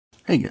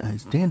Hey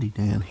guys, Dandy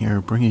Dan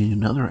here, bringing you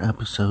another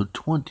episode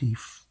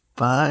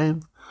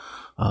 25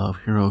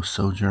 of Hero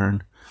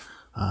Sojourn.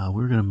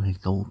 We're going to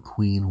make the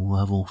Queen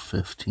level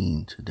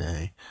 15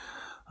 today.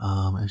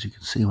 As you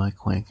can see, my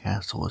clan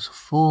castle is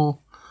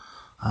full.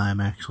 I'm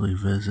actually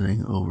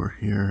visiting over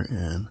here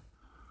in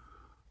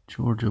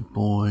Georgia,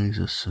 boys,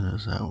 as soon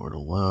as that were to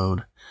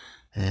load.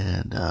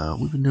 And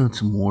we've been doing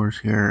some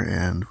wars here,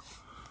 and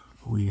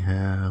we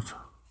have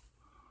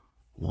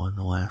won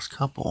the last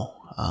couple.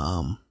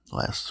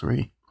 Last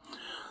three.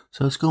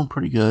 So it's going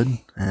pretty good,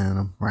 and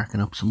I'm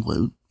racking up some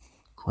loot.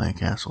 Clan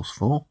castle's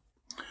full.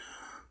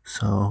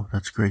 So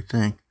that's a great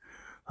thing.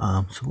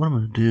 So what I'm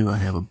going to do, I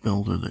have a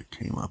builder that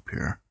came up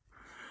here.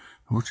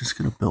 And we're just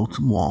going to build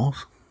some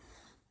walls.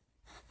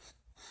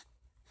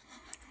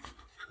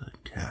 So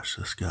cash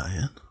this guy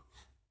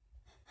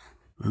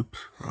in. Oops,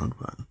 wrong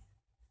button.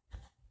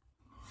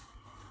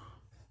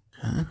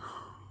 Okay.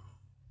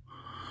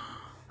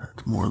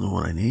 That's more than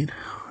what I need.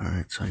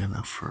 Alright, so I got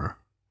enough for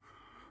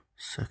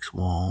 6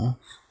 walls.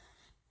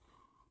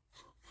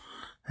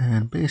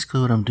 And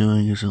basically what I'm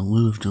doing is, in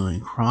lieu of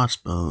doing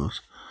crossbows,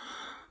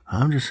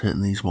 I'm just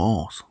hitting these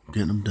walls,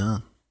 getting them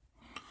done.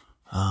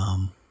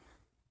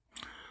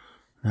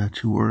 Not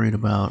too worried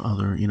about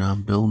other,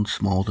 I'm building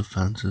small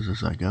defenses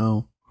as I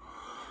go,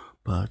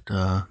 but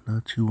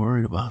not too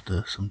worried about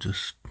this. I'm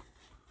just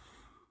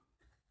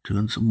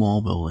doing some wall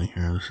building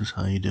here. This is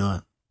how you do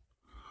it.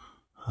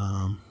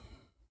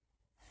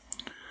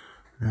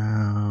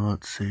 Now,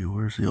 let's see,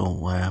 where's the old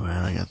lab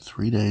at? I got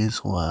 3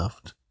 days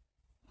left.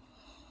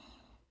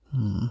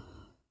 How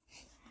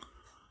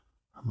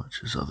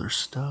much is other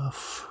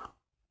stuff?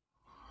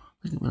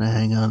 I think I'm going to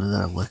hang on to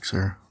that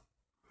elixir.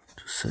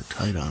 Just sit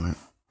tight on it.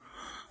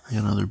 I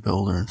got another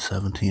builder in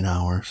 17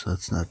 hours, so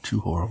that's not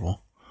too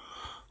horrible.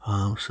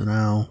 So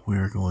now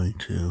we're going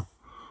to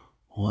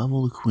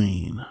level the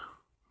queen.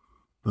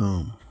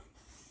 Boom.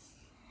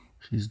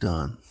 She's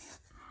done.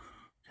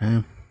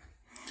 Okay.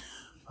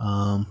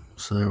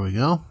 So there we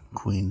go.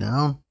 Queen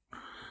down.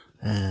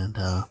 And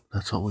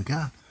that's what we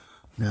got.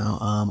 Now,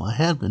 I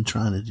had been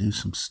trying to do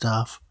some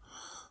stuff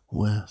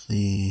with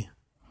the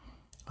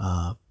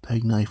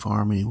peg knife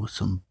army with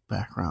some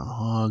background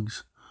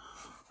hogs.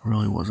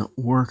 Really wasn't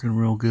working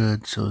real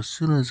good. So as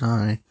soon as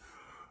I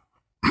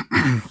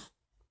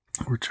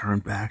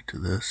returned back to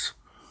this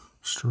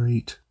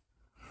straight,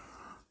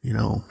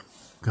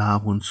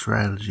 goblin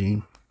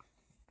strategy,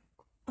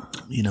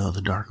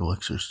 the dark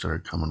elixir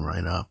started coming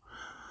right up.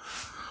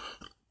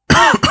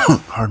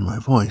 Pardon my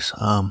voice.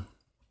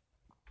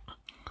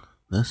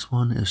 This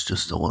one is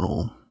just a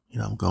little,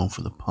 I'm going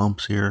for the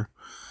pumps here,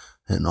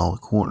 hitting all the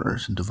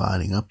corners and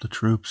dividing up the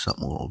troops,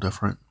 something a little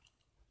different.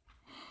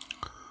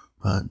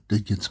 But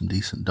did get some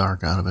decent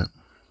dark out of it,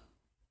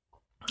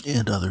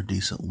 and other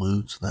decent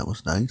loot, so that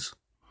was nice.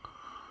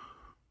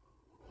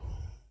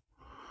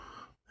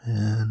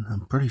 And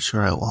I'm pretty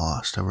sure I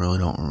lost. I really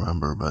don't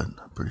remember, but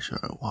I'm pretty sure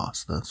I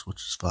lost this,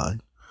 which is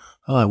fine.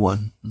 Oh, I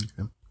won.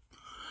 Okay.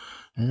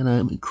 And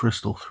I'm in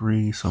Crystal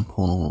 3, so I'm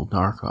pulling a little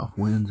dark off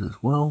winds as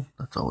well.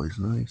 That's always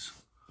nice.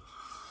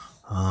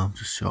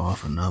 Just show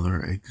off another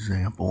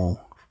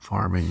example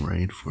farming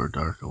raid for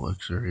dark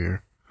elixir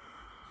here.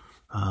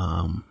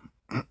 And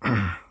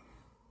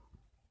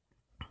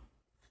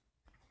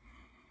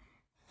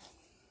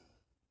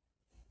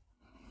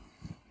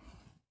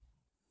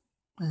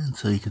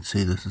so you can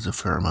see this is a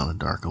fair amount of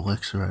dark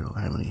elixir. I don't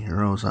have any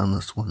heroes on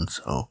this one,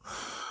 so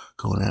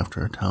going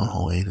after a Town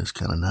Hall 8 is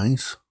kind of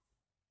nice.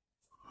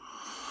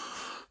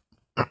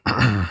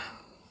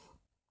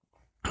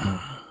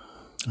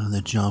 And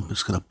the jump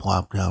is going to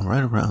plop down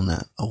right around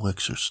that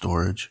elixir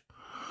storage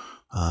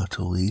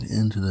to lead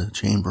into the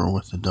chamber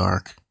with the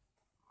dark.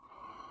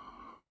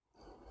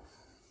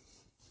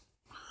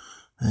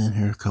 And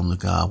here come the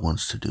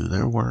goblins to do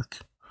their work.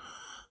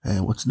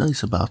 And what's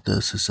nice about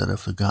this is that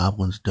if the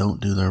goblins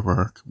don't do their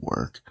work,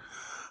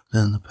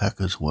 then the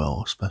P.E.K.K.A.s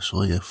will,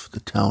 especially if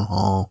the town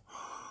hall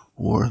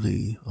or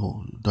the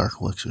dark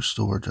elixir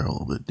storage are a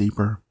little bit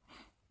deeper.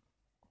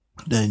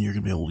 Then you're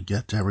going to be able to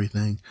get to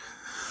everything.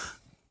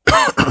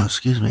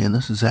 Excuse me, and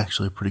this is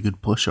actually a pretty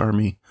good push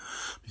army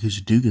because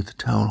you do get the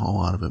town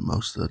hall out of it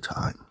most of the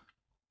time.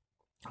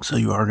 So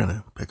you are going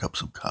to pick up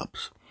some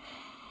cups.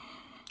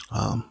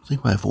 I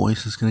think my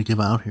voice is going to give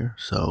out here,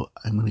 so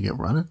I'm going to get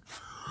running.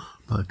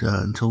 But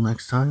until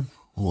next time,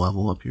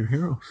 level up your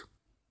heroes.